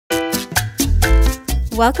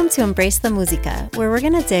Welcome to Embrace the Musica, where we're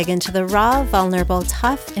going to dig into the raw, vulnerable,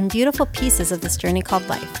 tough, and beautiful pieces of this journey called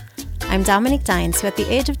life. I'm Dominique Dines, who at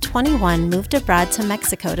the age of 21 moved abroad to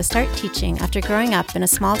Mexico to start teaching after growing up in a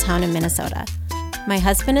small town in Minnesota. My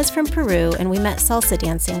husband is from Peru, and we met salsa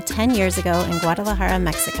dancing 10 years ago in Guadalajara,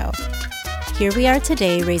 Mexico. Here we are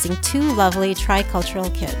today raising two lovely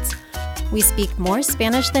tricultural kids. We speak more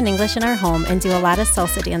Spanish than English in our home and do a lot of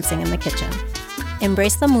salsa dancing in the kitchen.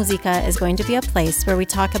 Embrace the Musica is going to be a place where we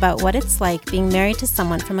talk about what it's like being married to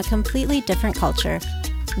someone from a completely different culture,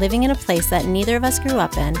 living in a place that neither of us grew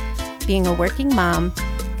up in, being a working mom,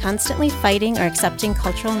 constantly fighting or accepting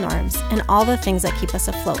cultural norms, and all the things that keep us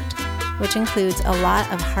afloat, which includes a lot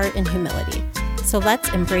of heart and humility. So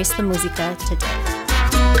let's embrace the Musica today.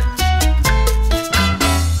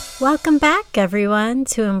 Welcome back, everyone,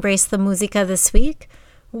 to Embrace the Musica this week.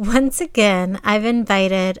 Once again, I've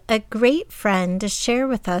invited a great friend to share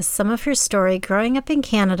with us some of her story growing up in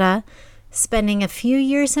Canada, spending a few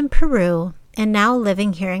years in Peru, and now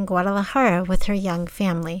living here in Guadalajara with her young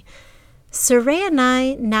family. Saray and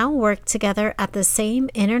I now work together at the same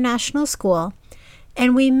international school,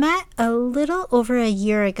 and we met a little over a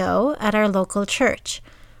year ago at our local church.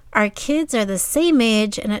 Our kids are the same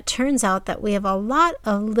age, and it turns out that we have a lot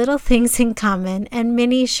of little things in common and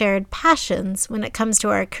many shared passions when it comes to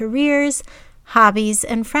our careers, hobbies,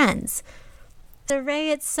 and friends.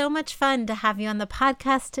 Saray, it's so much fun to have you on the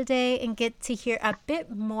podcast today and get to hear a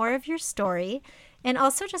bit more of your story and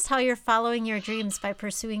also just how you're following your dreams by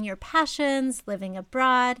pursuing your passions, living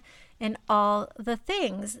abroad, and all the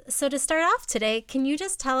things. So to start off today, can you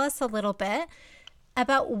just tell us a little bit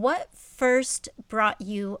about what first brought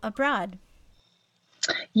you abroad?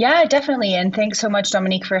 Yeah, definitely. And thanks so much,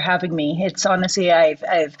 Dominique, for having me. It's honestly,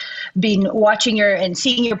 I've been watching and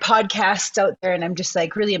seeing your podcasts out there, and I'm just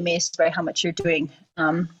like really amazed by how much you're doing.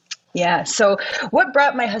 So what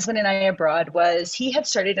brought my husband and I abroad was he had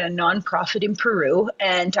started a nonprofit in Peru,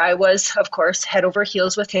 and I was, of course, head over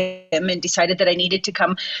heels with him and decided that I needed to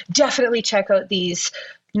come definitely check out this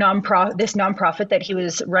nonprofit that he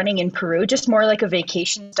was running in Peru, just more like a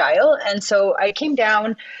vacation style. And so I came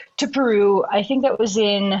down to Peru, I think that was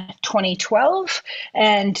in 2012,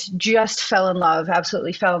 and just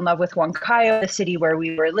absolutely fell in love with Huancayo, the city where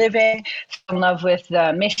we were living, fell in love with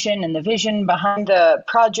the mission and the vision behind the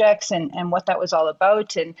projects and what that was all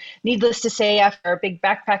about. And needless to say, after our big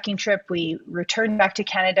backpacking trip, we returned back to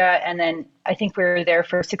Canada, and then I think we were there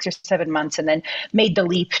for 6 or 7 months and then made the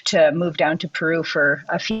leap to move down to Peru for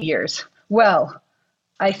a few years. Well,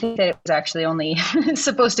 I think that it was actually only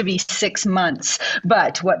supposed to be 6 months,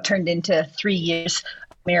 but what turned into 3 years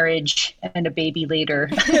of marriage and a baby later.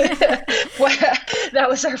 That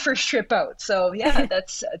was our first trip out. So yeah,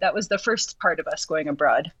 that was the first part of us going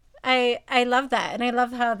abroad. I love that. And I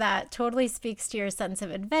love how that totally speaks to your sense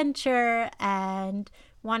of adventure and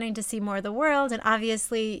wanting to see more of the world. And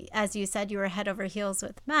obviously, as you said, you were head over heels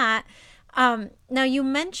with Matt. Now, you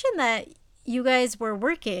mentioned that you guys were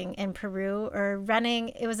working in Peru or running,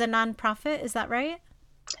 it was a nonprofit, is that right?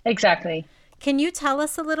 Exactly. Can you tell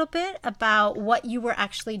us a little bit about what you were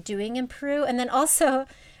actually doing in Peru? And then also,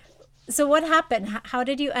 so what happened? How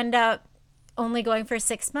did you end up only going for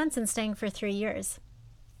 6 months and staying for 3 years?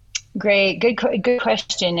 Great. Good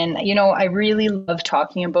question. And, I really love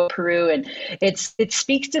talking about Peru, and it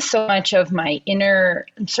speaks to so much of my inner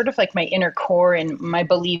core and my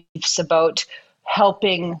beliefs about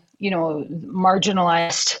helping,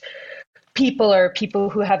 marginalized people or people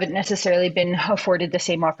who haven't necessarily been afforded the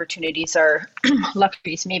same opportunities or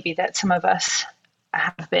luxuries maybe that some of us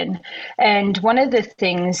have been. And one of the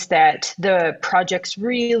things that the projects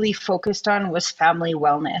really focused on was family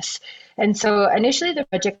wellness. And so initially the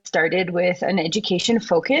project started with an education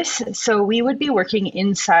focus. So we would be working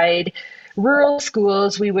inside rural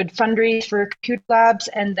schools. We would fundraise for computer labs,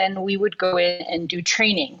 and then we would go in and do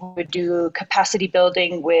training. We would do capacity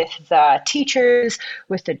building with the teachers,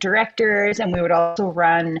 with the directors, and we would also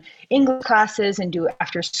run English classes and do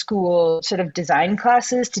after school sort of design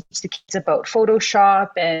classes to teach the kids about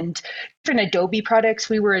Photoshop and different Adobe products.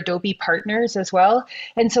 We were Adobe partners as well.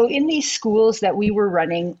 And so in these schools that we were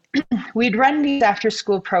running, we'd run these after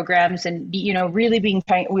school programs and, we were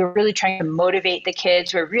really trying to motivate the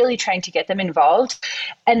kids. We were really trying to get them involved.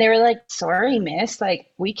 And they were like, sorry, miss,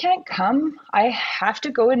 we can't come. I have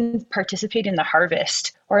to go and participate in the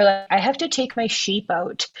harvest, or I have to take my sheep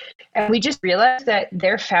out. And we just realized that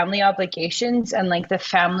their family obligations and the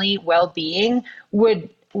family well-being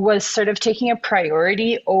was sort of taking a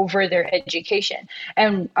priority over their education.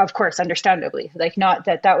 And of course, understandably, not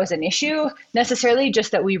that was an issue necessarily,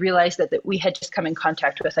 just that we realized that we had just come in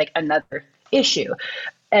contact with another issue.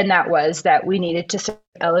 And that was that we needed to sort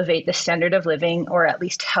of elevate the standard of living, or at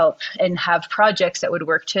least help and have projects that would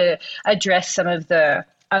work to address some of the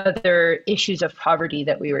other issues of poverty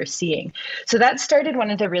that we were seeing. So that started one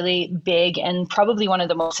of the really big and probably one of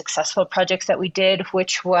the most successful projects that we did,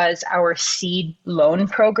 which was our seed loan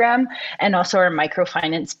program and also our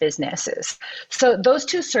microfinance businesses. So those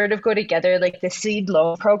two sort of go together. Like the seed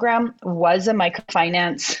loan program was a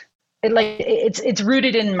microfinance. It's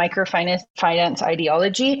rooted in microfinance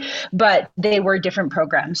ideology, but they were different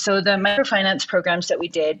programs. So the microfinance programs that we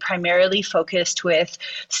did primarily focused with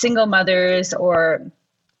single mothers or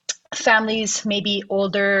families, maybe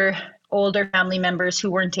older family members who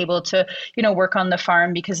weren't able to, work on the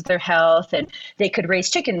farm because of their health, and they could raise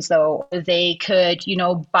chickens though. They could,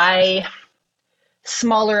 buy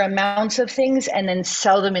smaller amounts of things and then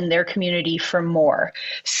sell them in their community for more.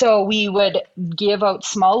 So we would give out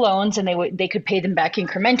small loans, and they could pay them back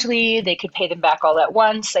incrementally. They could pay them back all at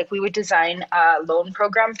once. Like, we would design a loan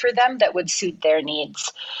program for them that would suit their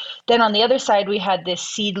needs. Then on the other side, we had this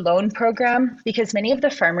seed loan program, because many of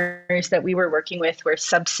the farmers that we were working with were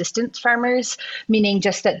subsistence farmers, meaning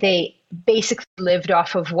just that they basically lived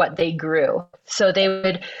off of what they grew. So they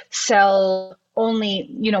would sell only,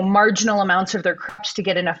 marginal amounts of their crops to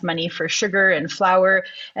get enough money for sugar and flour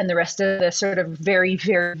and the rest of the sort of very,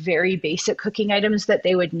 very, very basic cooking items that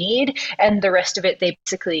they would need. And the rest of it, they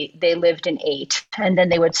lived and ate. And then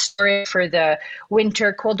they would store it for the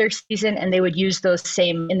winter, colder season, and they would use those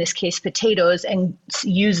same, in this case, potatoes, and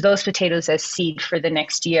use those potatoes as seed for the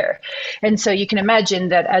next year. And so you can imagine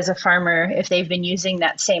that as a farmer, if they've been using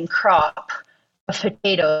that same crop of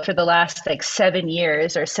potato for the last 7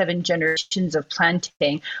 years or 7 generations of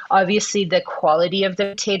planting, obviously the quality of the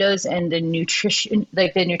potatoes and the nutrition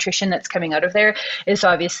that's coming out of there is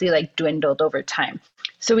obviously dwindled over time.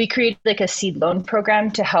 So we created a seed loan program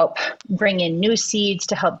to help bring in new seeds,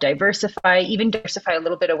 to help diversify a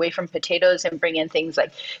little bit away from potatoes and bring in things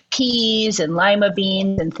like peas and lima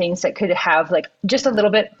beans and things that could have just a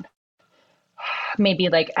little bit, maybe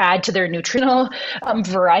add to their nutritional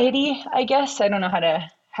variety, I guess. I don't know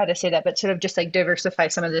how to say that, but sort of just diversify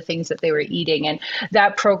some of the things that they were eating. And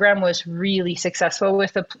that program was really successful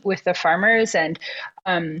with the farmers. And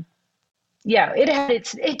it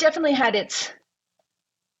definitely had its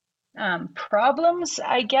problems,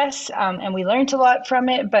 I guess, and we learned a lot from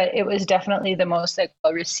it, but it was definitely the most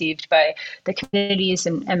well received by the communities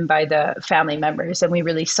and by the family members. And we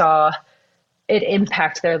really saw it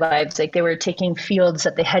impact their lives. They were taking fields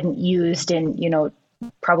that they hadn't used in,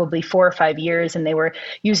 probably 4 or 5 years, and they were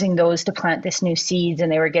using those to plant this new seeds, and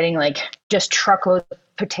they were getting just truckloads of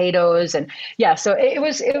potatoes. And so it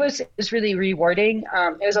was really rewarding.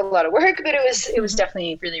 It was a lot of work, but it was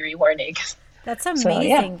definitely really rewarding. That's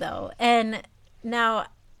amazing though. And now,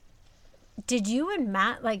 did you and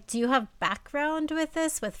Matt, do you have background with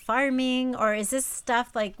this, with farming, or is this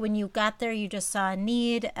stuff when you got there, you just saw a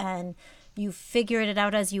need and you figured it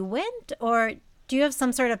out as you went, or do you have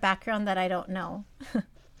some sort of background that I don't know?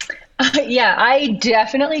 Yeah, I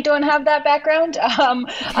definitely don't have that background.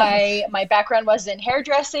 My background was in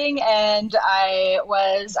hairdressing, and I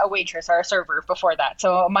was a waitress or a server before that.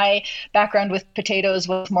 So my background with potatoes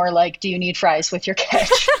was more do you need fries with your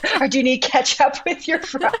ketchup, or do you need ketchup with your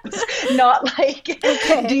fries? Not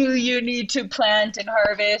do you need to plant and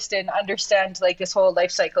harvest and understand this whole life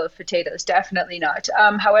cycle of potatoes? Definitely not.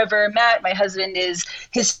 However, Matt, my husband,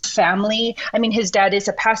 his family. I mean, his dad is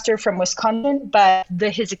a pastor from Wisconsin, but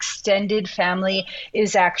his extended family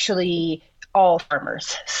is actually all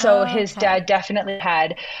farmers. So his dad definitely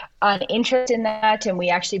had an interest in that. And we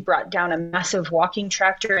actually brought down a massive walking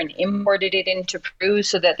tractor and imported it into Peru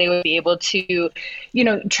so that they would be able to,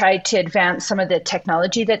 try to advance some of the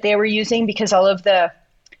technology that they were using, because all of the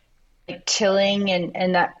tilling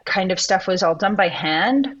and that kind of stuff was all done by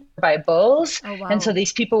hand, by bulls. Oh, wow. And so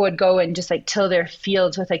these people would go and just till their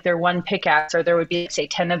fields with their one pickaxe, or there would be say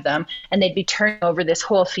 10 of them, and they'd be turning over this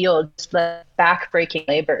whole field, just back-breaking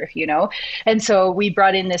labor, And so we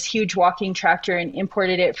brought in this huge walking tractor and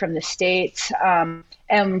imported it from the States. And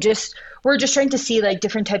we're just trying to see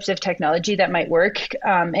different types of technology that might work.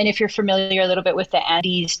 And if you're familiar a little bit with the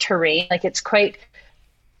Andes terrain, it's quite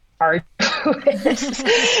hard. It's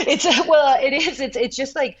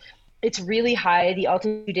just it's really high. The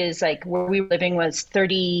altitude is where we were living was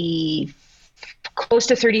close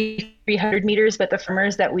to 3,300 meters, but the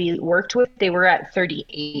farmers that we worked with, they were at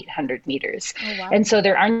 3,800 meters. Oh, wow. And so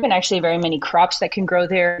there aren't even actually very many crops that can grow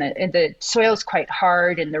there. And the soil's quite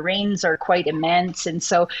hard and the rains are quite immense. And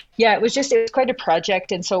so, it was quite a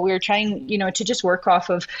project. And so we were trying, to just work off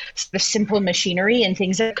of the simple machinery and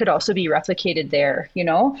things that could also be replicated there,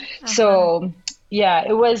 Uh-huh. So Yeah,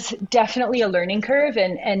 it was definitely a learning curve,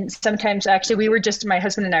 and sometimes actually we were just my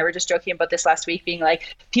husband and I were just joking about this last week, being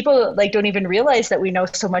like people like don't even realize that we know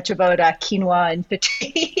so much about quinoa and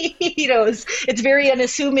potatoes. It's very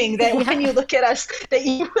unassuming that when Yeah. you look at us that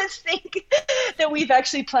you would think that we've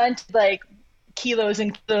actually planted like kilos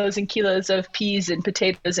and kilos and kilos of peas and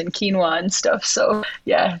potatoes and quinoa and stuff. So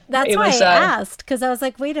yeah, That's it why was I asked, because I was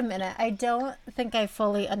like, wait a minute, I don't think I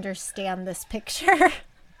fully understand this picture.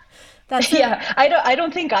 That's a yeah, I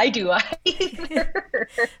don't think I do either.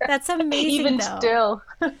 that's amazing Even though. still.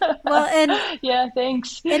 Well, Yeah,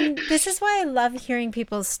 thanks. and this is why I love hearing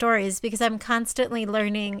people's stories because I'm constantly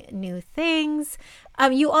learning new things.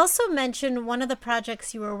 You also mentioned one of the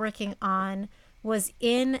projects you were working on was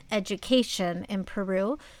in education in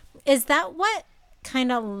Peru. Is that what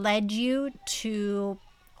kind of led you to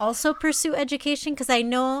also pursue education? Because I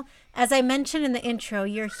know, as I mentioned in the intro,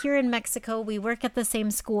 you're here in Mexico. We work at the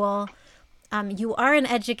same school. You are an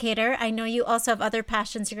educator. I know you also have other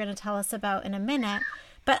passions you're going to tell us about in a minute.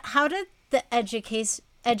 But how did the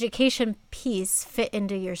education piece fit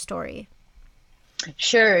into your story?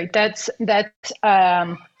 Sure,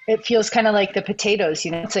 it feels kind of like the potatoes,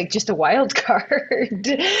 it's like just a wild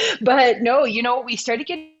card. But no, we started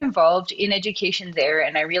getting involved in education there,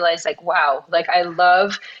 and I realized like, wow, like I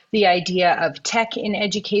love the idea of tech in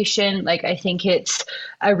education. Like I think it's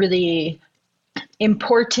a really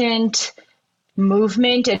important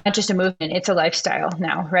movement, and not just a movement, it's a lifestyle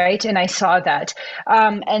now, right? And I saw that.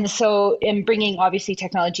 And so in bringing obviously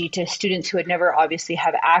technology to students who had never obviously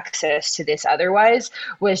have access to this otherwise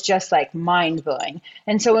was just like mind blowing.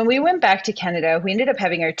 And so when we went back to Canada, we ended up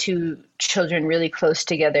having our two children really close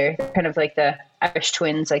together, kind of like the Irish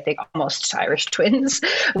twins, like they almost Irish twins,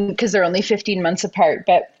 because they're only 15 months apart.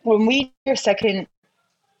 But when we were second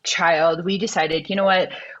child, we decided, you know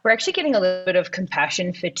what, we're actually getting a little bit of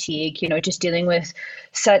compassion fatigue, just dealing with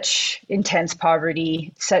such intense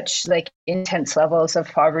poverty, such like intense levels of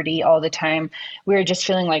poverty all the time. We were just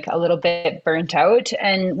feeling like a little bit burnt out.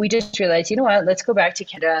 And we just realized, you know what, let's go back to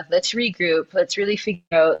Canada, let's regroup, let's really figure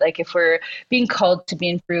out like if we're being called to be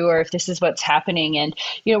in Peru or if this is what's happening. And,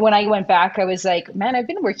 when I went back, I was like, man, I've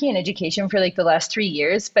been working in education for like the last 3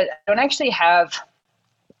 years, but I don't actually have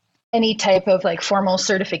any type of like formal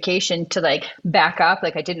certification to like back up.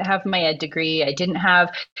 Like I didn't have my ed degree. I didn't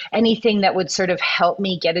have anything that would sort of help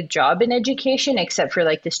me get a job in education except for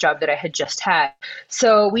like this job that I had just had.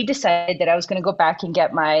 So we decided that I was going to go back and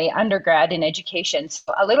get my undergrad in education.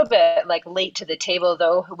 So a little bit like late to the table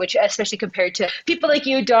though, which especially compared to people like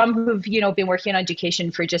you, Dom, who've, been working on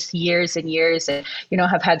education for just years and years and,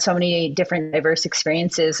 have had so many different diverse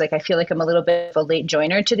experiences. Like I feel like I'm a little bit of a late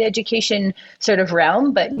joiner to the education sort of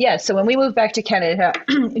realm. But yeah, so when we moved back to Canada,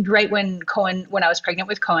 right when I was pregnant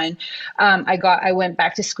with Cohen, I went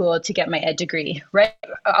back to school to get my ed degree. Right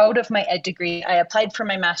out of my ed degree, I applied for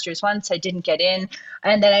my master's once, I didn't get in,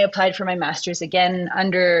 and then I applied for my master's again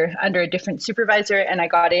under a different supervisor, and I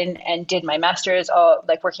got in and did my master's, all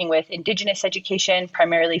like working with Indigenous education,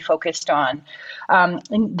 primarily focused on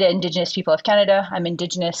the Indigenous people of Canada. I'm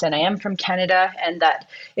Indigenous and I am from Canada, and that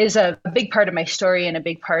is a big part of my story and a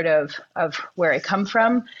big part of where I come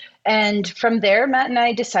from. And from there, Matt and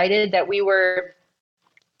I decided that we were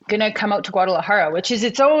going to come out to Guadalajara, which is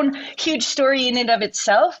its own huge story in and of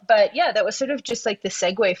itself. But yeah, that was sort of just like the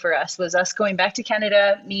segue for us, was us going back to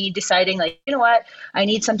Canada, me deciding like, you know what, I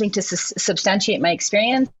need something to substantiate my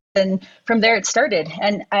experience. And from there it started.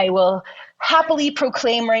 And I will happily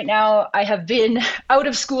proclaim right now, I have been out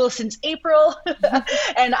of school since April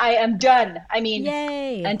and I am done. I mean,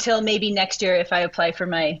 Yay. until maybe next year if I apply for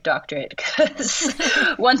my doctorate, because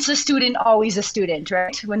once a student, always a student,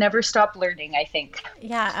 right? We'll never stop learning, I think.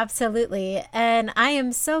 Yeah, absolutely. And I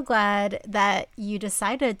am so glad that you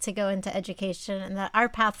decided to go into education and that our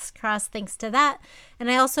paths crossed thanks to that. And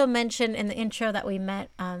I also mentioned in the intro that we met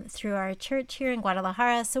through our church here in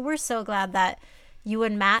Guadalajara. So we're so glad that you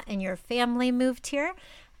and Matt and your family moved here.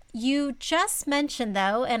 You just mentioned,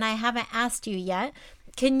 though, and I haven't asked you yet,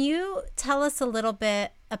 can you tell us a little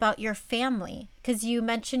bit about your family? Because you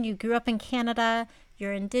mentioned you grew up in Canada,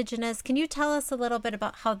 you're Indigenous. Can you tell us a little bit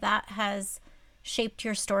about how that has shaped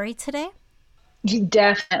your story today?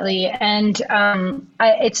 Definitely. And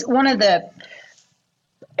it's one of the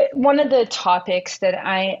topics that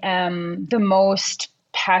I am the most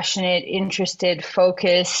passionate, interested,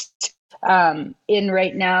 focused in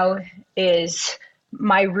right now is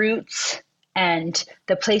my roots and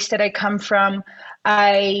the place that I come from.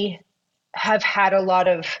 I have had a lot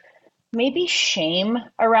of maybe shame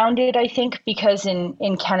around it, I think, because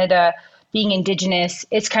in Canada, being Indigenous,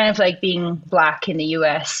 it's kind of like being Black in the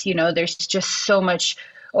US. There's just so much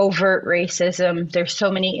overt racism. There's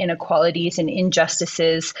so many inequalities and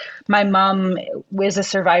injustices. My mom was a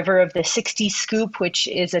survivor of the 60s scoop, which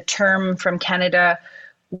is a term from Canada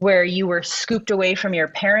where you were scooped away from your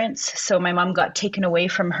parents. So my mom got taken away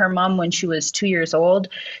from her mom when she was 2 years old.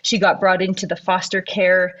 She got brought into the foster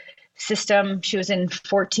care system. She was in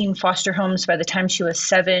 14 foster homes by the time she was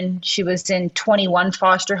 7. She was in 21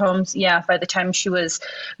 foster homes. Yeah, by the time she was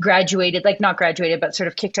graduated, like not graduated, but sort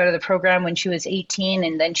of kicked out of the program when she was 18.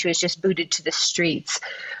 And then she was just booted to the streets.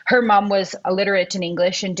 Her mom was illiterate in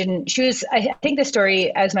English and I think the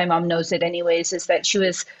story, as my mom knows it anyways, is that she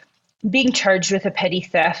was being charged with a petty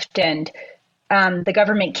theft, and the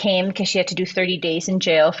government came because she had to do 30 days in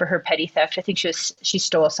jail for her petty theft. I think she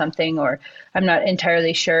stole something, or I'm not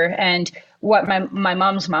entirely sure. And what my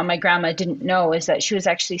mom's mom, my grandma, didn't know is that she was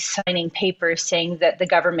actually signing papers saying that the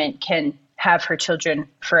government can have her children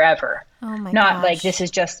forever. Oh my Not gosh. like this is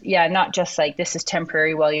just, not just like this is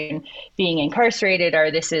temporary while you're being incarcerated, or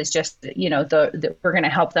this is just, we're going to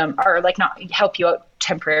help them, or like not help you out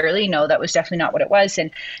temporarily. No, that was definitely not what it was. And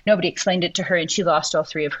nobody explained it to her. And she lost all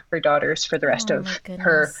 3 of her daughters for the rest Oh of my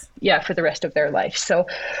goodness. for the rest of their life. So,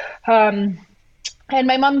 and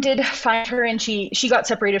my mom did find her, and she got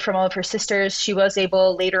separated from all of her sisters. She was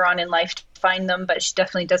able later on in life to find them, but she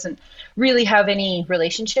definitely doesn't really have any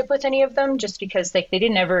relationship with any of them, just because like they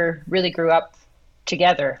didn't ever really grow up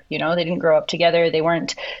together. They didn't grow up together.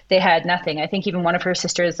 They had nothing. I think even one of her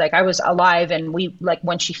sisters, like I was alive, and we like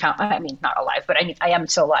when she found, I mean, not alive, but I am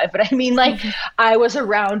still alive, but I mean like I was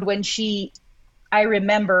around when I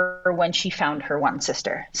remember when she found her one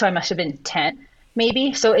sister. So I must have been 10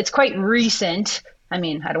 maybe. So it's quite recent. I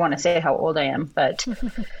mean, I don't want to say how old I am, but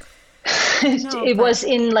it was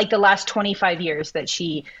in like the last 25 years that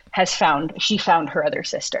she found her other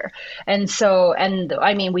sister. And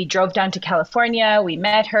I mean, we drove down to California, we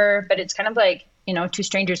met her, but it's kind of like, two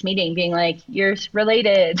strangers meeting, being like, you're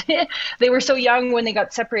related. They were so young when they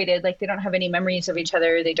got separated, like they don't have any memories of each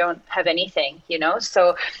other. They don't have anything,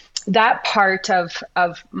 So that part of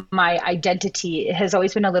my identity has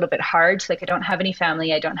always been a little bit hard. Like I don't have any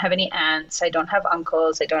family. I don't have any aunts. I don't have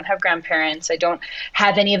uncles. I don't have grandparents. I don't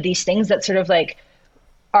have any of these things that sort of like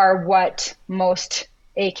are what most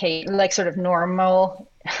AK like sort of normal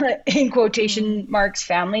in quotation marks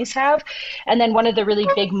families have. And then one of the really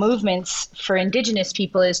big movements for Indigenous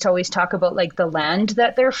people is to always talk about like the land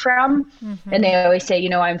that they're from. Mm-hmm. And they always say,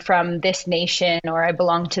 I'm from this nation, or I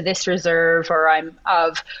belong to this reserve, or I'm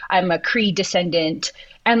a Cree descendant.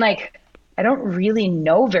 And like I don't really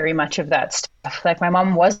know very much of that stuff. Like my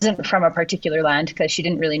mom wasn't from a particular land because she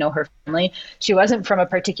didn't really know her family. She wasn't from a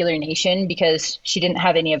particular nation because she didn't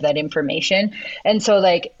have any of that information. And so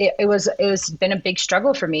like it was been a big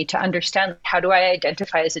struggle for me to understand, how do I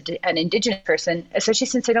identify as an Indigenous person, especially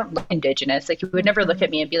since I don't look Indigenous. Like you would never look at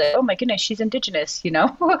me and be like, oh my goodness, she's Indigenous,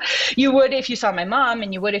 You would if you saw my mom,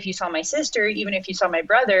 and you would if you saw my sister, even if you saw my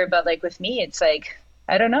brother. But like with me, it's like,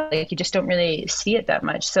 I don't know, like you just don't really see it that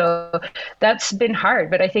much. So that's been hard.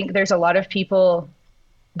 But I think there's a lot of people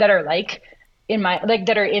that are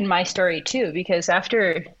that are in my story too, because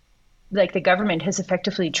after like the government has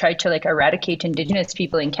effectively tried to like eradicate Indigenous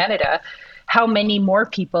people in Canada, how many more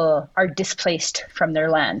people are displaced from their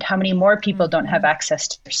land? How many more people don't have access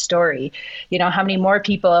to their story? How many more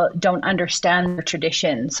people don't understand their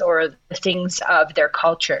traditions or the things of their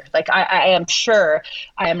culture? Like I am sure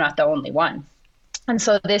I am not the only one. And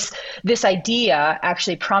so this idea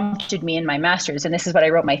actually prompted me in my master's, and this is what I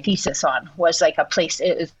wrote my thesis on, was like a place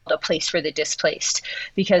for the displaced.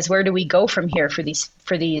 Because where do we go from here for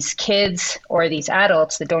these kids or these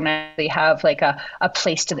adults that don't actually have like a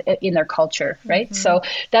place in their culture, right? Mm-hmm. So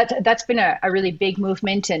that's been a really big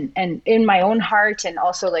movement, and in my own heart, and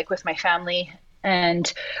also like with my family.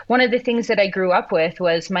 And one of the things that I grew up with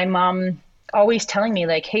was my mom always telling me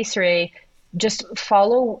like, hey, Saray, just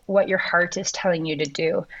follow what your heart is telling you to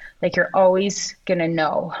do. Like you're always going to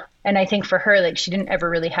know. And I think for her, like she didn't ever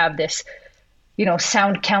really have this,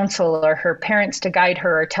 sound counsel or her parents to guide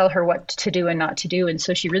her or tell her what to do and not to do. And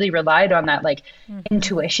so she really relied on that like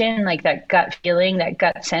intuition, like that gut feeling, that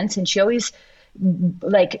gut sense. And she always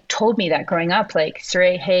like told me that growing up, like,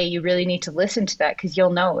 Saray, hey, you really need to listen to that, because you'll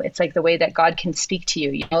know. It's like the way that God can speak to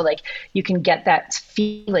you, like you can get that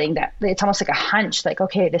feeling that it's almost like a hunch, like,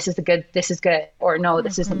 okay, this is good, or no,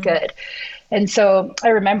 this isn't good. And so I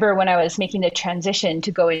remember when I was making the transition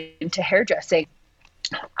to go into hairdressing,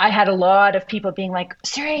 I had a lot of people being like,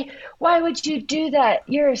 Saray, why would you do that?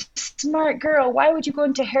 You're a smart girl. Why would you go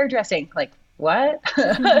into hairdressing? Like, what?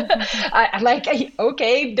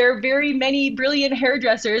 Okay, there are very many brilliant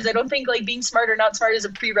hairdressers. I don't think like being smart or not smart is a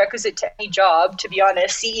prerequisite to any job, to be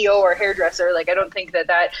honest, CEO or hairdresser. Like, I don't think that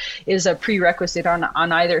that is a prerequisite on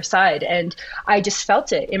either side. And I just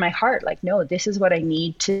felt it in my heart, like, no, this is what I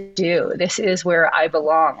need to do. This is where I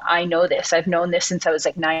belong. I know this. I've known this since I was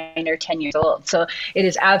like 9 or 10 years old. So it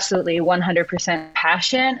is absolutely 100%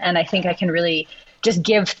 passion. And I think I can really just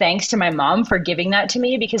give thanks to my mom for giving that to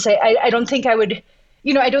me, because I don't think I would,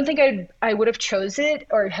 I don't think I would have chose it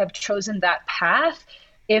or have chosen that path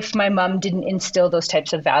if my mom didn't instill those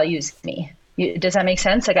types of values in me. Does that make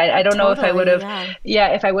sense? Like, I don't know if I would have,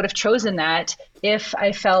 if I would have chosen that, if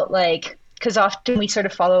I felt like, because often we sort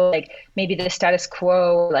of follow like maybe the status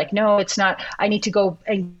quo, like, no, it's not, I need to go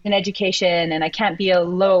in education and I can't be a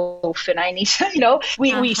loaf and I need to,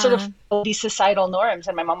 we sort of follow these societal norms.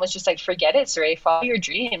 And my mom was just like, forget it, Saray, follow your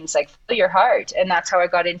dreams, like follow your heart. And that's how I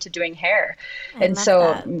got into doing hair. And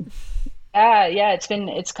so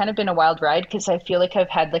it's kind of been a wild ride, because I feel like I've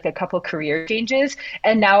had like a couple career changes,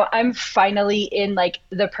 and now I'm finally in like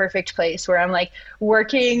the perfect place where I'm like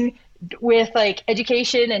working with like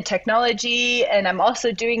education and technology, and I'm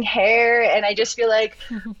also doing hair, and I just feel like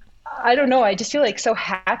I don't know, I just feel like so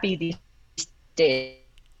happy these days.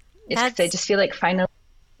 I just feel like finally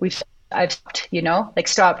I've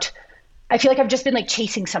stopped. I feel like I've just been like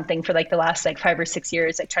chasing something for like the last like 5 or 6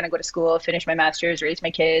 years, like trying to go to school, finish my master's, raise my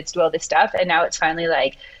kids, do all this stuff, and now it's finally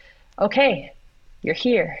like, okay, you're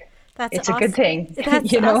here. It's awesome. A good thing.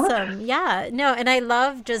 That's awesome. Yeah, no, and I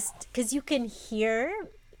love just because you can hear,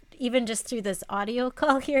 even just through this audio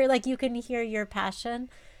call here, like you can hear your passion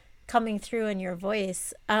coming through in your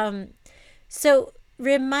voice. So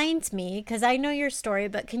remind me, because I know your story,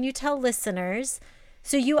 but can you tell listeners,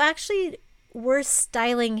 so you actually were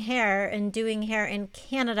styling hair and doing hair in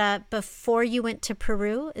Canada before you went to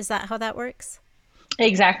Peru? Is that how that works?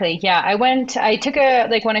 Exactly. Yeah. I took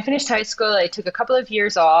when I finished high school, I took a couple of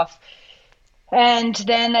years off. And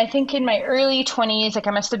then I think in my early 20s, like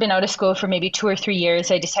I must have been out of school for maybe 2 or 3 years,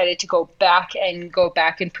 I decided to go back and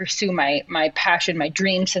pursue my passion, my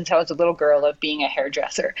dream since I was a little girl of being a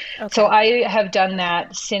hairdresser. Okay. So I have done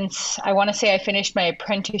that since, I want to say I finished my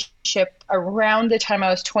apprenticeship around the time I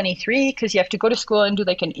was 23, because you have to go to school and do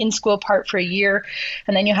like an in-school part for a year.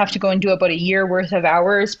 And then you have to go and do about a year worth of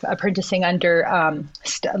hours apprenticing under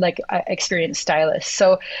experienced stylists.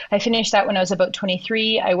 So I finished that when I was about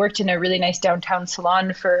 23. I worked in a really nice downtown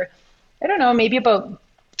salon for, I don't know, maybe about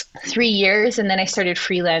 3 years. And then I started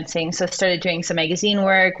freelancing. So I started doing some magazine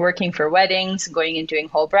work, working for weddings, going and doing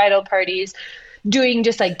whole bridal parties, doing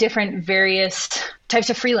just like different various types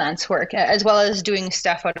of freelance work, as well as doing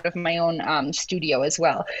stuff out of my own studio as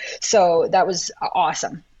well. So that was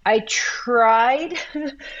awesome. I tried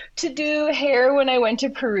to do hair when I went to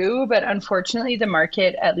Peru, but unfortunately the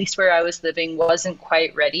market, at least where I was living, wasn't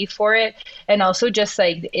quite ready for it. And also just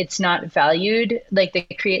like it's not valued, like the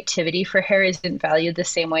creativity for hair isn't valued the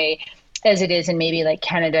same way as it is in maybe like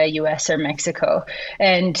Canada, US, or Mexico.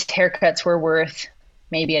 And haircuts were worth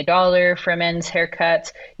maybe $1 for a men's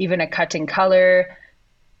haircut, even a cut and color.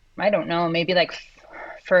 I don't know, maybe like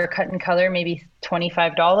for a cut and color, maybe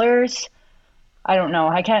 $25. I don't know.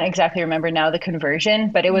 I can't exactly remember now the conversion,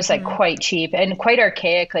 but it was like quite cheap and quite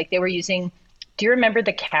archaic. Like they were using, do you remember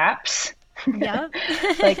the caps? Yeah.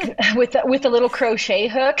 Like with the little crochet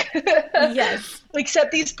hook. Yes.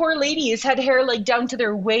 Except these poor ladies had hair like down to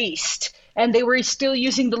their waist, and they were still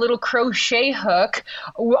using the little crochet hook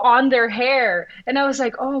on their hair. And I was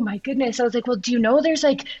like, oh my goodness. I was like, well, do you know there's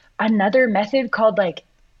like another method called like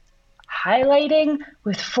highlighting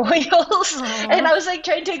with foils? Aww. And I was like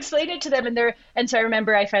trying to explain it to them, and so I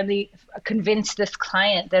remember I finally convinced this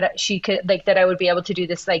client that she could that I would be able to do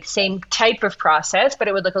this like same type of process, but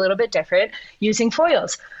it would look a little bit different using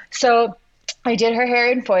foils. So I did her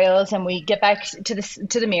hair in foils, and we get back to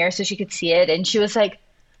the mirror so she could see it, and she was like,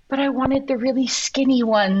 but I wanted the really skinny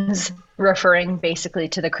ones, referring basically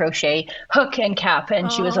to the crochet hook and cap. And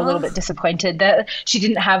Aww. She was a little bit disappointed that she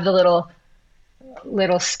didn't have the little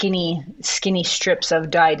skinny strips of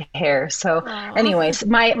dyed hair. So Aww. Anyways,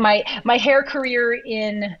 my hair career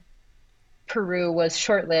in Peru was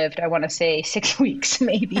short-lived. I want to say 6 weeks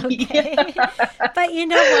maybe. Okay. But you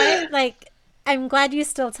know what? Like, I'm glad you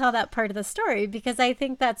still tell that part of the story, because I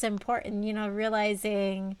think that's important,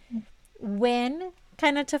 realizing when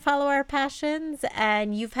kind of to follow our passions.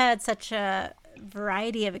 And you've had such a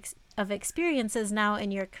variety of experiences now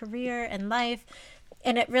in your career and life.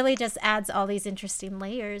 And it really just adds all these interesting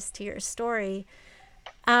layers to your story.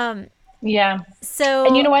 Yeah.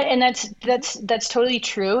 And you So, know what? And that's totally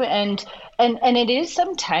true. And it is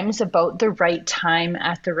sometimes about the right time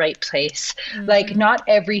at the right place. Like mhm, not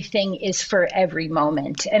everything is for every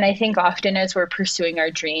moment. And I think often as we're pursuing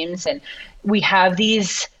our dreams and we have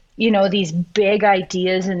these, these big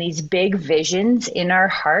ideas and these big visions in our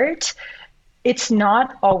heart, it's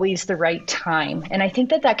not always the right time, and I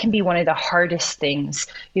think that that can be one of the hardest things.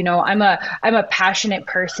 I'm a passionate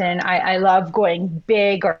person. I love going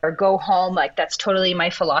big or go home, like that's totally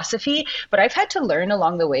my philosophy, but I've had to learn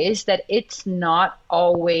along the ways that it's not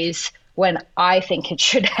always when I think it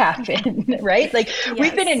should happen. Right, like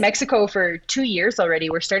we've been in yes. Mexico for 2 years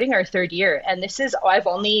already. We're starting our third year, and I've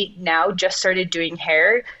only now just started doing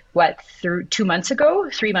hair, what, through 2 months ago,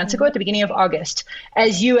 3 months ago, Hmm. at the beginning of August.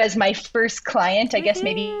 As my first client, I guess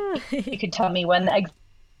maybe you Woohoo! could tell me when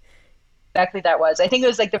exactly that was. I think it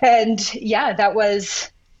was like and yeah, that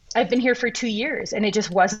was, I've been here for 2 years and it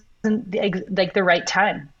just wasn't like the right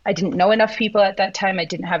time. I didn't know enough people at that time. I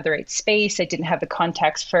didn't have the right space. I didn't have the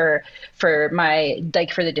contacts for my,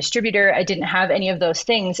 like, for the distributor. I didn't have any of those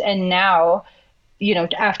things. And now,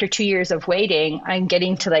 after 2 years of waiting, I'm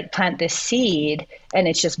getting to like plant this seed and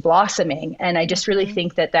it's just blossoming. And I just really Hmm.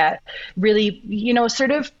 think that that really,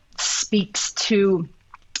 sort of speaks to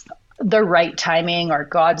the right timing or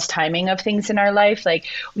God's timing of things in our life. Like,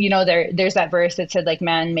 there's that verse that said like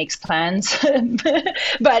man makes plans,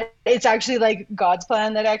 but it's actually like God's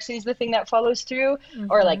plan that actually is the thing that follows through,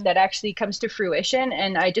 or like Hmm. that actually comes to fruition.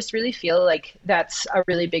 And I just really feel like that's a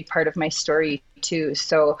really big part of my story too.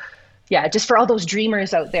 So yeah, just for all those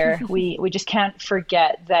dreamers out there, we just can't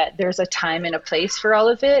forget that there's a time and a place for all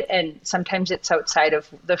of it, and sometimes it's outside of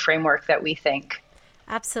the framework that we think.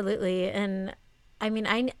 Absolutely. And I mean,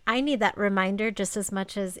 I need that reminder just as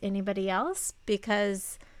much as anybody else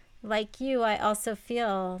because like you, I also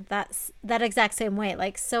feel that exact same way.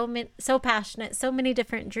 Like so passionate, so many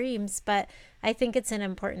different dreams, but I think it's an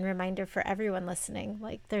important reminder for everyone listening.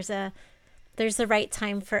 Like there's a right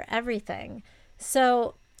time for everything.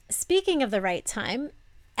 So, speaking of the right time,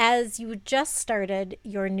 as you just started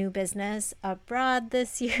your new business abroad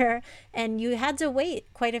this year, and you had to wait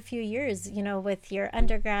quite a few years, with your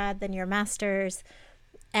undergrad, then your master's,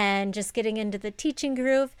 and just getting into the teaching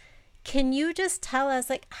groove, can you just tell us,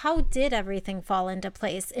 like, how did everything fall into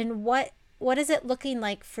place, and what is it looking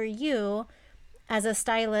like for you as a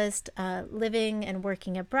stylist, living and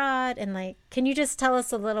working abroad, and like, can you just tell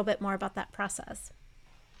us a little bit more about that process?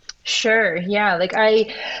 Sure. Yeah. Like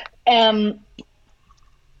I am,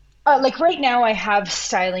 like right now, I have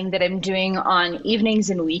styling that I'm doing on evenings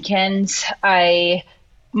and weekends. I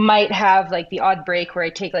might have like the odd break where I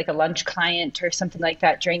take like a lunch client or something like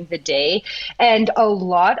that during the day. And a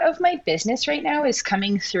lot of my business right now is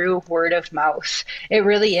coming through word of mouth. It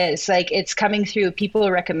really is. Like it's coming through people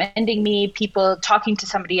recommending me, people talking to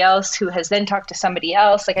somebody else who has then talked to somebody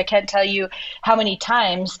else. Like I can't tell you how many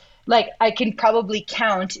times, like I can probably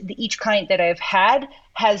count each client that I've had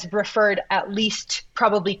has referred at least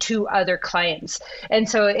probably two other clients. And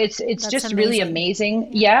so it's That's just really amazing. amazing.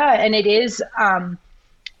 Yeah. Yeah, and it is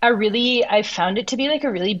I found it to be like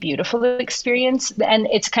a really beautiful experience. And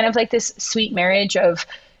it's kind of like this sweet marriage of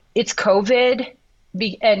it's COVID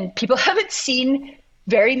and people haven't seen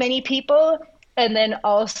very many people. And then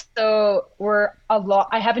also we're a lot,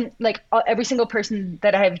 I haven't like every single person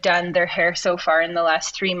that I have done their hair so far in the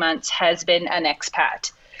last 3 months has been an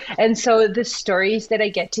expat. And so the stories that I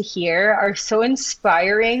get to hear are so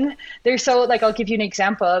inspiring. They're so, like, I'll give you an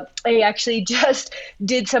example. I actually just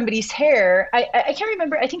did somebody's hair. I can't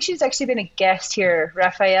remember. I think she's actually been a guest here,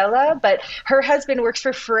 Rafaela, but her husband works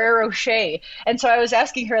for Ferrero Rocher. And so I was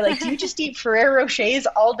asking her, like, do you just eat Ferrero Rochers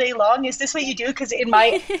all day long? Is this what you do? Because in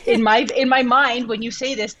my mind, when you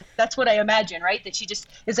say this, that's what I imagine, right? That she just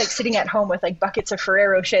is like sitting at home with like buckets of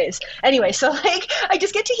Ferrero Rochers. Anyway, so like I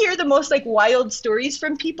just get to hear the most like wild stories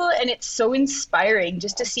from people, and it's so inspiring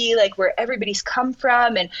just to see like where everybody's come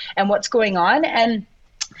from and what's going on. And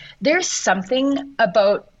there's something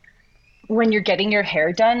about when you're getting your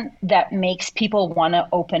hair done that makes people want to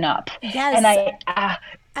open up. And Yes,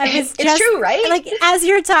 I was it's just true, right? like, as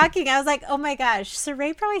you're talking, I was like, oh my gosh,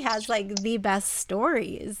 Saray probably has like the best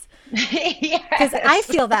stories. Because I Yes.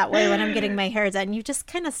 feel that way when I'm getting my hair done. You just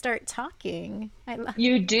kind of start talking.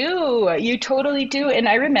 You do. You totally do. And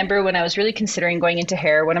I remember when I was really considering going into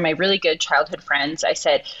hair, one of my really good childhood friends, I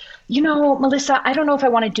said, Melissa, I don't know if I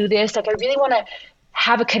want to do this. Like, I really want to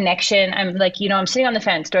have a connection. I'm like, I'm sitting on the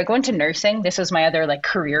fence. Do I go into nursing? This was my other like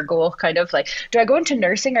career goal, kind of like, do I go into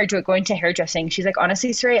nursing or do I go into hairdressing? She's like,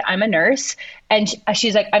 honestly, Suri, I'm a nurse. And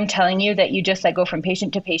she's like, I'm telling you that you just like go from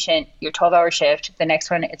patient to patient, your 12-hour shift. The next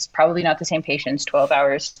one, it's probably not the same patients, 12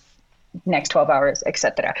 hours next 12 hours,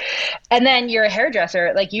 etc. And then you're a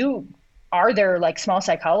hairdresser, like you are their like small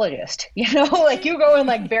psychologist, like you go and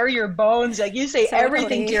like bare your bones, like you say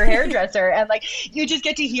everything to Totally. your hairdresser, and like you just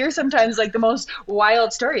get to hear sometimes like the most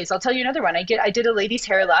wild stories. I'll tell you another one. I did a lady's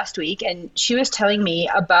hair last week, and she was telling me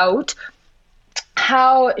about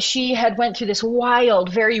how she had went through this wild,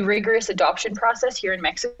 very rigorous adoption process here in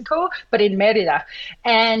Mexico, but in Merida.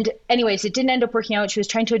 And anyways, it didn't end up working out. She was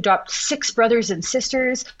trying to adopt 6 brothers and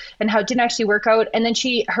sisters, and how it didn't actually work out. And then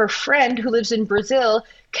her friend who lives in Brazil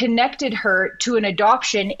connected her to an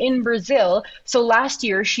adoption in Brazil. So last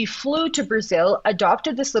year she flew to Brazil,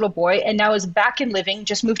 adopted this little boy, and now is back and living,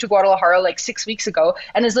 just moved to Guadalajara like 6 weeks ago,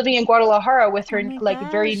 and is living in Guadalajara with Oh her my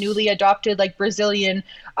like very gosh. newly adopted like Brazilian,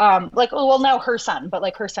 like, oh, well, now her son, but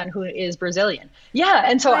like her son who is Brazilian. Yeah.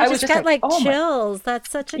 And Oh, so I I was just just got like, like oh my, chills. That's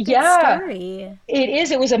such a good yeah. story. It is.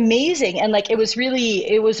 It was amazing, and like it was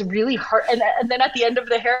really hard. And then at the end of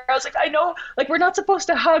the hair, I was like, I know, like we're not supposed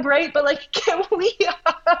to hug, right? But like, can we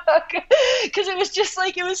hug? Because it was just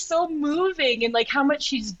like it was so moving, and like how much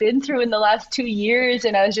she's been through in the last 2 years,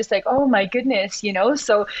 and I was just like, oh my goodness.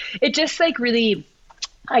 So it just like really.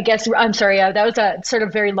 I guess I'm sorry. That was a sort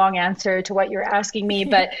of very long answer to what you're asking me,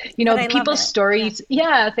 but But I love people's it. Yeah. stories.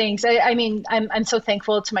 Yeah, thanks. I mean, I'm so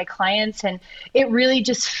thankful to my clients, and it really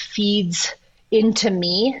just feeds into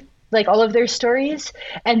me, like all of their stories,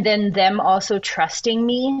 and then them also trusting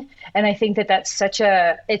me. And I think that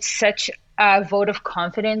it's such a vote of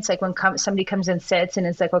confidence. Like when somebody comes and sits and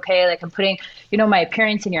it's like, okay, like I'm putting, my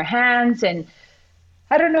appearance in your hands, and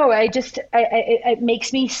I don't know. It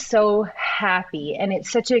makes me so happy, and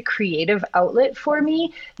it's such a creative outlet for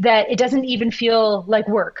me that it doesn't even feel like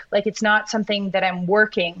work. Like it's not something that I'm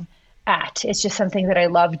working at. It's just something that I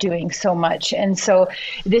love doing so much. And so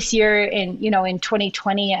this year in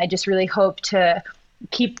 2020, I just really hope to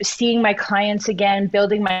keep seeing my clients again,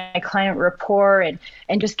 building my client rapport,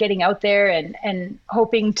 and just getting out there and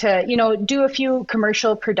hoping to, do a few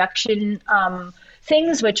commercial production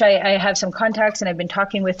things, which I have some contacts and I've been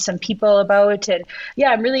talking with some people about. And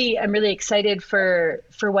yeah, I'm really excited for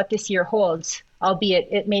what this year holds,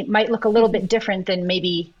 albeit might look a little bit different than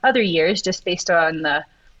maybe other years just based on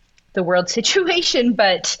the world situation.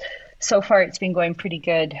 But so far it's been going pretty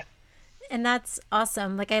good. And that's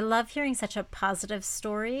awesome. Like, I love hearing such a positive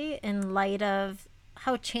story in light of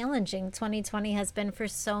how challenging 2020 has been for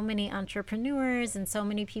so many entrepreneurs and so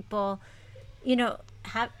many people,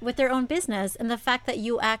 have with their own business. And the fact that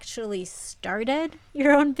you actually started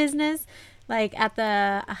your own business, like at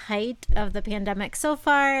the height of the pandemic so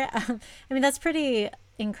far, I mean, that's pretty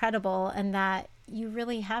incredible. And that you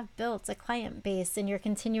really have built a client base and you're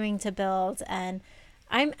continuing to build. And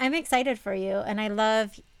I'm excited for you. And I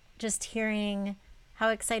love just hearing how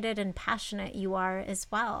excited and passionate you are as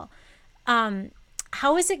well. Um,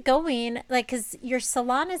 how is it going? Like, because your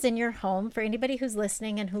salon is in your home. For anybody who's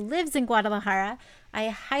listening and who lives in Guadalajara, I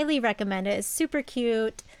highly recommend it. It's super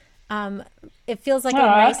cute. Um, it feels like a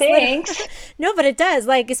Aw, nice little. thanks. No, but it does.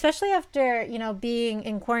 Like, especially after, being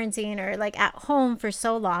in quarantine or like at home for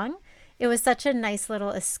so long, it was such a nice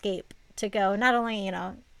little escape to go. Not only,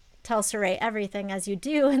 tell Saray everything as you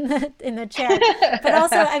do in the chair, but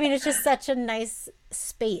also, I mean, it's just such a nice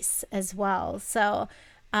space as well. So,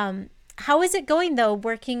 how is it going though,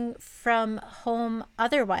 working from home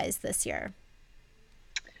otherwise this year?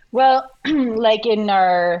 Well, like in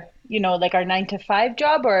our, like our 9 to 5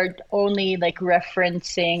 job, or only like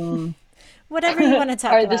referencing Whatever you want to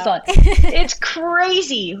talk or this about. one. It's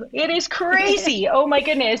crazy. It is crazy. Oh my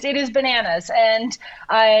goodness. It is bananas. And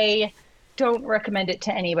I don't recommend it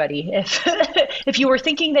to anybody. If if you were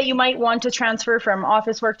thinking that you might want to transfer from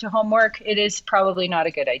office work to home work, it is probably not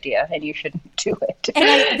a good idea and you shouldn't do it.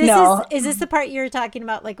 And this No. is this the part you're talking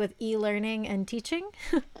about, like with e-learning and teaching?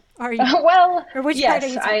 Are you, Well, or which part are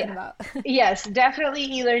yes, you talking I about? yes, definitely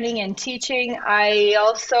e-learning and teaching. I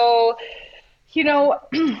also You know,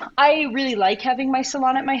 I really like having my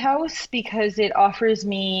salon at my house because it offers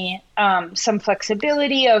me some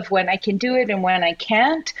flexibility of when I can do it and when I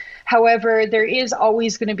can't. However, there is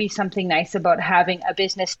always going to be something nice about having a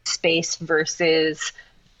business space versus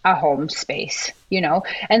a home space.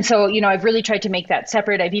 And so, I've really tried to make that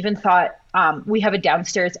separate. I've even thought we have a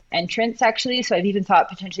downstairs entrance actually. So I've even thought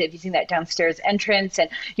potentially of using that downstairs entrance and,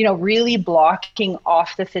 really blocking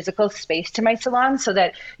off the physical space to my salon so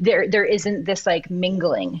that there isn't this like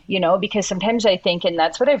mingling, because sometimes I think, and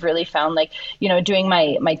that's what I've really found, like, doing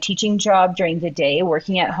my teaching job during the day,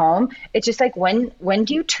 working at home, it's just like, when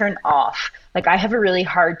do you turn off? Like I have a really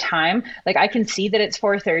hard time. Like I can see that it's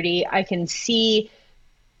 4:30. I can see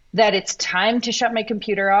that it's time to shut my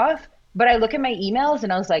computer off, But I look at my emails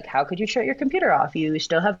and I was like, how could you shut your computer off? You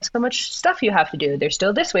still have so much stuff you have to do. There's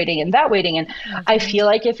still this waiting and that waiting. And I feel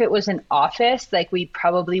like if it was an office, like we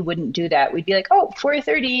probably wouldn't do that. We'd be like, oh,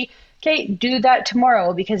 4:30. Okay, do that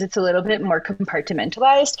tomorrow because it's a little bit more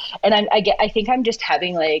compartmentalized. And I think I'm just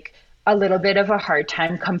having like a little bit of a hard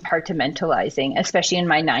time compartmentalizing, especially in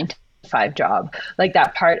my 9 to 5 job. Like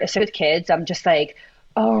that part, especially with kids, I'm just like,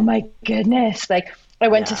 oh my goodness. Like I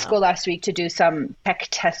went to school last week to do some tech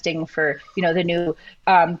testing for, the new,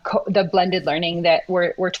 the blended learning that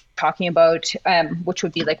we're talking about, which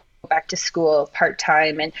would be like back to school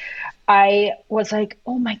part-time. And I was like,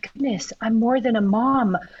 oh my goodness, I'm more than a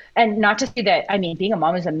mom. And not to say that, I mean, being a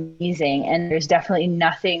mom is amazing. And there's definitely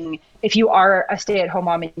nothing, if you are a stay-at-home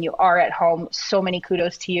mom and you are at home, so many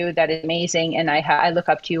kudos to you. That is amazing. And I look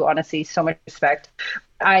up to you, honestly, so much respect.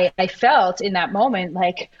 I felt in that moment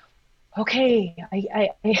like, okay,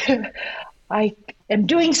 I am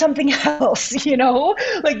doing something else,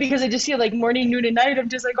 like, because I just feel like morning, noon, and night, I'm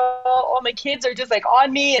just like, oh, all my kids are just like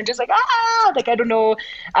on me and just like, like, I don't know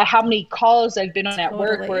how many calls I've been on at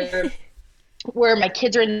work where my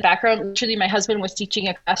kids are in the background. Literally, my husband was teaching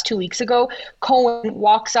a class 2 weeks ago. Cohen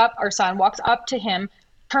our son walks up to him,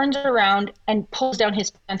 turns around and pulls down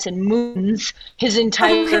his pants and moons his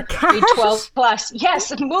entire grade 12 class.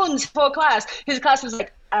 Yes, moons full class. His class was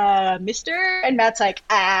like, mister, and Matt's like,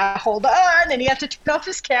 hold on, and he had to turn off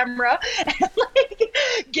his camera and like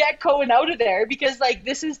get Cohen out of there, because like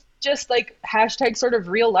this is just like hashtag sort of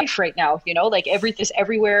real life right now, like everything's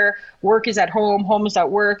everywhere. Work is at home, home is at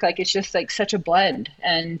work. Like it's just like such a blend.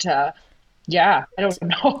 And I don't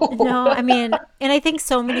know. No, I mean, and I think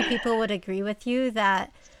so many people would agree with you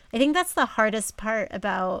that I think that's the hardest part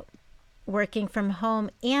about working from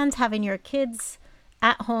home and having your kids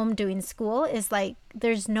at home doing school is like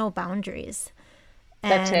there's no boundaries.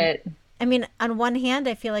 And that's it. I mean, on one hand,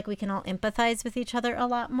 I feel like we can all empathize with each other a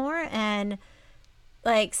lot more, and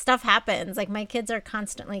like stuff happens. Like my kids are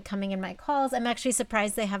constantly coming in my calls. I'm actually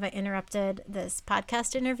surprised they haven't interrupted this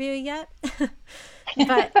podcast interview yet.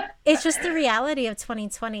 But it's just the reality of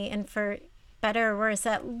 2020, and for better or worse,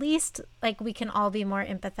 at least like we can all be more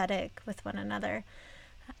empathetic with one another.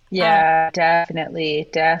 Yeah, definitely.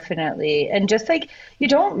 And just like you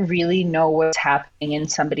don't really know what's happening in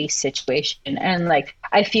somebody's situation. And like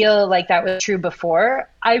I feel like that was true before.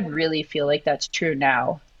 I really feel like that's true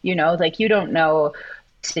now. Like you don't know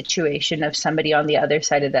the situation of somebody on the other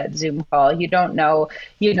side of that Zoom call. You don't know,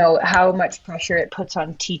 how much pressure it puts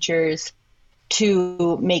on teachers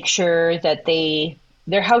to make sure that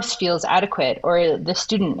their house feels adequate, or the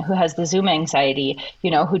student who has the Zoom anxiety,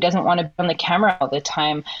 who doesn't want to be on the camera all the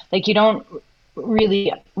time. Like we don't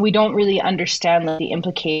really understand the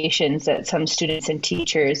implications that some students and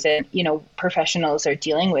teachers and, professionals are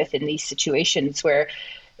dealing with in these situations where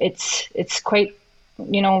it's quite,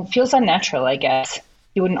 feels unnatural, I guess.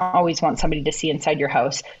 You wouldn't always want somebody to see inside your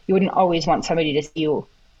house. You wouldn't always want somebody to see you,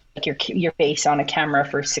 like your face on a camera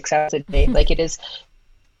for 6 hours a day. Like it's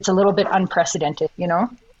a little bit unprecedented,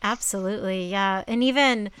 Absolutely. Yeah. And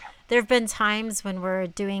even there have been times when we're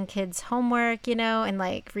doing kids' homework, and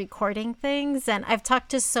like recording things. And I've talked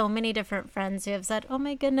to so many different friends who have said, oh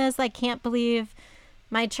my goodness, I can't believe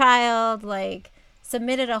my child like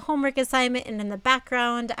submitted a homework assignment, and in the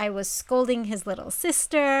background I was scolding his little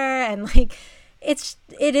sister. And like it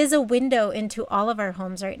is a window into all of our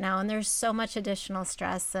homes right now, and there's so much additional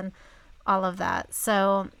stress and all of that.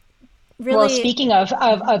 So really, well, speaking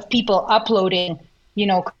of people uploading,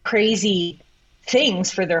 crazy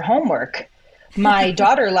things for their homework, my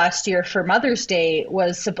daughter last year for Mother's Day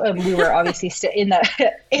was, we were obviously in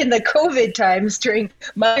the COVID times during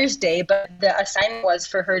Mother's Day, but the assignment was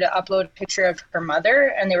for her to upload a picture of her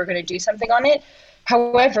mother, and they were going to do something on it.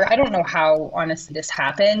 However, I don't know how honestly this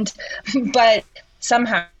happened, but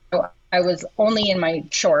somehow I was only in my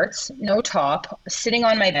shorts, no top, sitting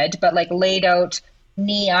on my bed, but like laid out,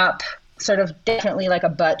 knee up, sort of definitely like a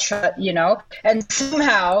butt shot, and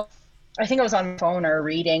somehow I think I was on my phone or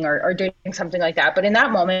reading or doing something like that. But in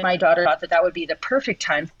that moment, my daughter thought that would be the perfect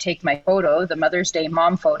time to take my photo, the Mother's Day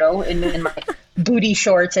mom photo in my booty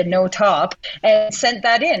shorts and no top, and sent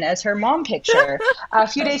that in as her mom picture. A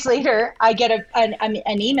few days later, I get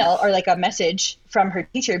an email or like a message from her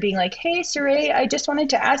teacher being like, hey, Saray, I just wanted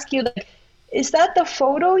to ask you, like, is that the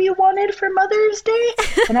photo you wanted for Mother's Day?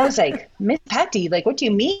 And I was like, Miss Patty, like, what do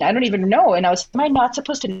you mean? I don't even know. And I was, am I not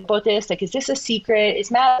supposed to know about this? Like, is this a secret?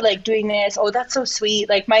 Is Matt like doing this? Oh, that's so sweet.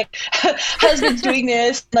 Like my husband's doing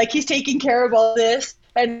this. Like he's taking care of all this,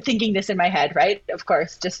 and thinking this in my head, right? Of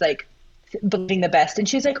course, just like believing the best. And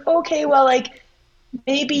she's like, okay, well, like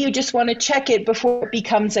maybe you just want to check it before it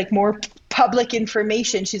becomes like more public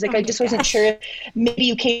information. She's like, Oh I my just wasn't gosh. sure if maybe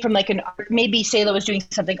you came from like maybe Sayla was doing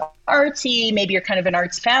something artsy, maybe you're kind of an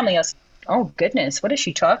arts family. I was, oh goodness, what is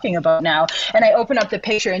she talking about now? And I open up the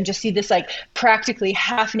picture and just see this like practically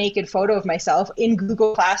half naked photo of myself in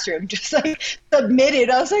Google Classroom, just like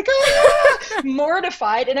submitted. I was like,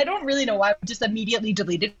 mortified. And I don't really know why. I just immediately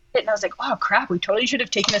deleted it. And I was like, oh crap, we totally should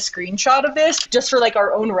have taken a screenshot of this just for like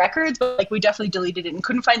our own records. But like we definitely deleted it and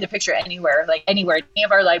couldn't find the picture anywhere, any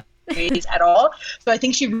of our libraries at all. So I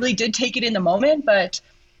think she really did take it in the moment. But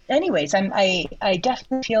anyways, I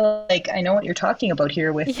definitely feel like I know what you're talking about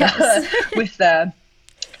here with Yes. with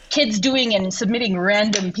kids doing and submitting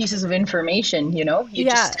random pieces of information. You know, you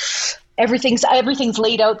Yeah. just everything's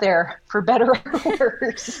laid out there for better or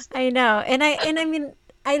worse. I know. And I mean,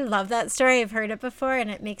 I love that story. I've heard it before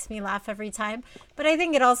and it makes me laugh every time. But I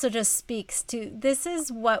think it also just speaks to this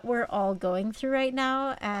is what we're all going through right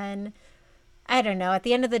now. And I don't know, at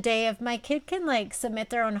the end of the day, if my kid can like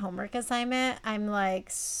submit their own homework assignment, I'm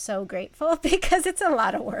like so grateful because it's a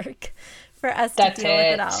lot of work for us to That's deal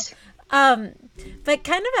with it all. it. Um, but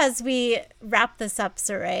kind of as we wrap this up,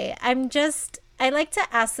 Saray, I like to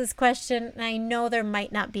ask this question, and I know there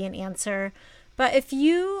might not be an answer, but if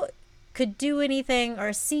you could do anything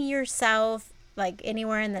or see yourself like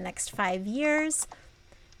anywhere in the next 5 years,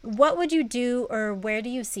 what would you do or where do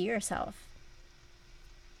you see yourself?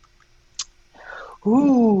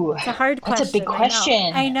 Ooh, It's a hard that's a big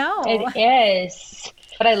question. I know. I question. know. It is,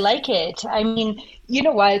 but I like it. I mean, you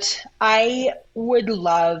know what? I would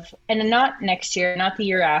love, and not next year, not the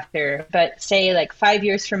year after, but say like 5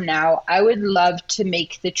 years from now, I would love to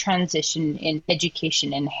make the transition in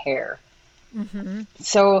education and hair. Mm-hmm.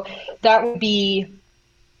 So that would be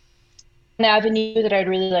an avenue that I'd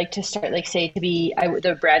really like to start, like say to be,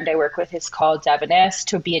 the brand I work with is called Davines,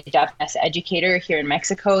 to be a Davines educator here in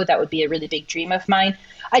Mexico. That would be a really big dream of mine.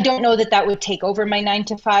 I don't know that that would take over my 9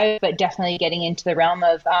 to 5, but definitely getting into the realm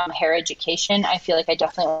of hair education, I feel like I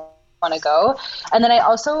definitely want to go. And then I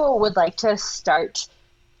also would like to start,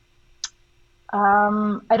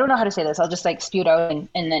 I don't know how to say this. I'll just like spew it out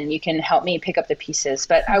and then you can help me pick up the pieces.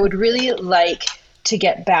 But I would really like to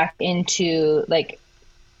get back into like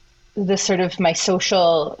the sort of my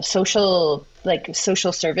social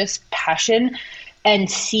service passion and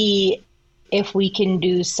see if we can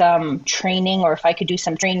do some training, or if I could do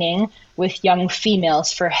some training with young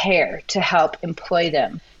females for hair to help employ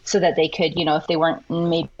them so that they could, you know, if they weren't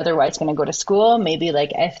maybe otherwise going to go to school, maybe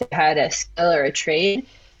like if they had a skill or a trade,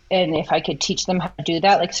 and if I could teach them how to do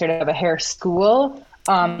that, like sort of a hair school,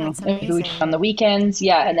 Oh, that's maybe we do it amazing. on the weekends,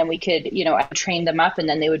 yeah, and then we could, you know, I train them up, and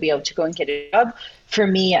then they would be able to go and get a job. For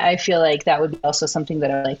me, I feel like that would be also something that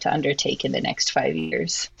I'd like to undertake in the next 5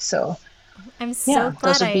 years. So I'm so yeah,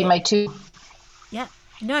 glad those would be I my two. Yeah.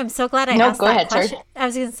 No, I'm so glad I No, asked go that ahead, sorry. question. I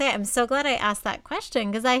was going to say, I'm so glad I asked that question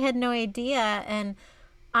because I had no idea. And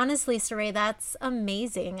honestly, Saray, that's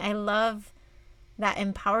amazing. I love that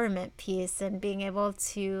empowerment piece and being able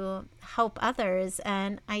to help others.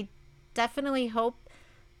 And I definitely hope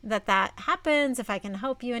that that happens if I can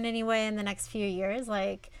help you in any way in the next few years.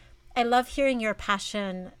 Like, I love hearing your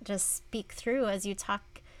passion just speak through as you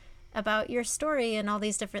talk about your story and all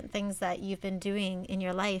these different things that you've been doing in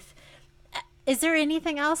your life. Is there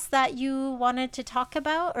anything else that you wanted to talk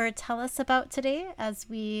about or tell us about today as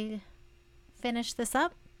we finish this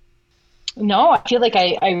up? No, I feel like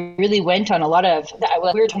I really went on a lot of,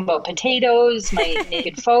 we were talking about potatoes, my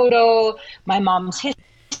naked photo, my mom's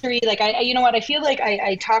history. Like you know what, I feel like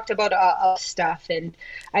I talked about stuff, and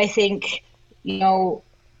I think, you know,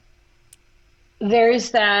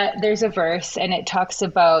 there's a verse and it talks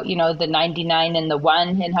about, you know, the 99 and the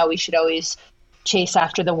one, and how we should always chase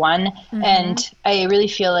after the one. Mm-hmm. And I really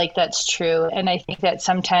feel like that's true. And I think that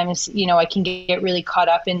sometimes, you know, I can get really caught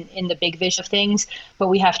up in the big vision of things, but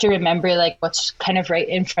we have to remember like what's kind of right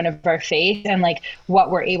in front of our face, and like what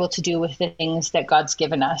we're able to do with the things that God's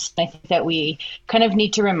given us. And I think that we kind of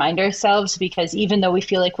need to remind ourselves, because even though we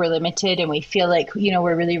feel like we're limited and we feel like, you know,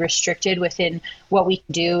 we're really restricted within what we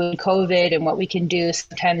can do in COVID and what we can do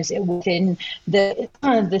sometimes within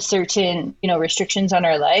the certain, you know, restrictions on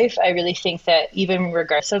our life, I really think that even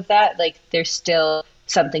regardless of that, like there's still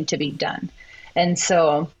something to be done. And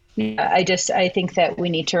so yeah, I think that we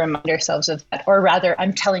need to remind ourselves of that, or rather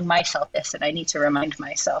I'm telling myself this, and I need to remind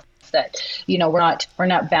myself that, you know, we're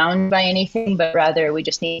not bound by anything, but rather we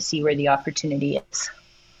just need to see where the opportunity is.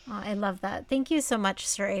 Oh, I love that. Thank you so much,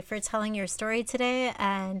 Saray, for telling your story today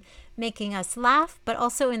and making us laugh, but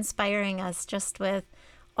also inspiring us just with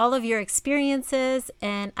all of your experiences.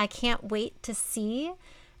 And I can't wait to see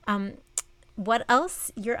um, what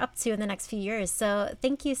else you're up to in the next few years. So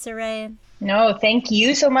thank you, Saray. No, thank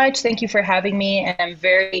you so much. Thank you for having me. And I'm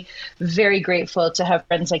very, very grateful to have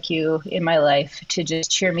friends like you in my life to just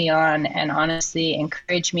cheer me on and honestly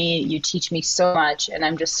encourage me. You teach me so much. And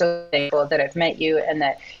I'm just so thankful that I've met you and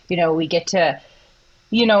that, we get to,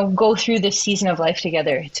 go through this season of life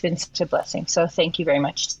together. It's been such a blessing. So thank you very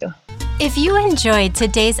much, too. If you enjoyed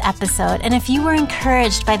today's episode and if you were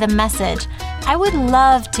encouraged by the message, I would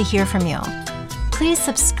love to hear from you. Please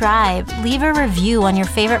subscribe, leave a review on your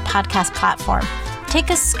favorite podcast platform.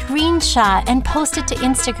 Take a screenshot and post it to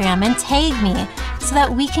Instagram and tag me so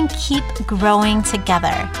that we can keep growing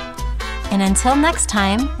together. And until next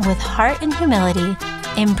time, with heart and humility,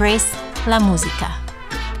 embrace la música.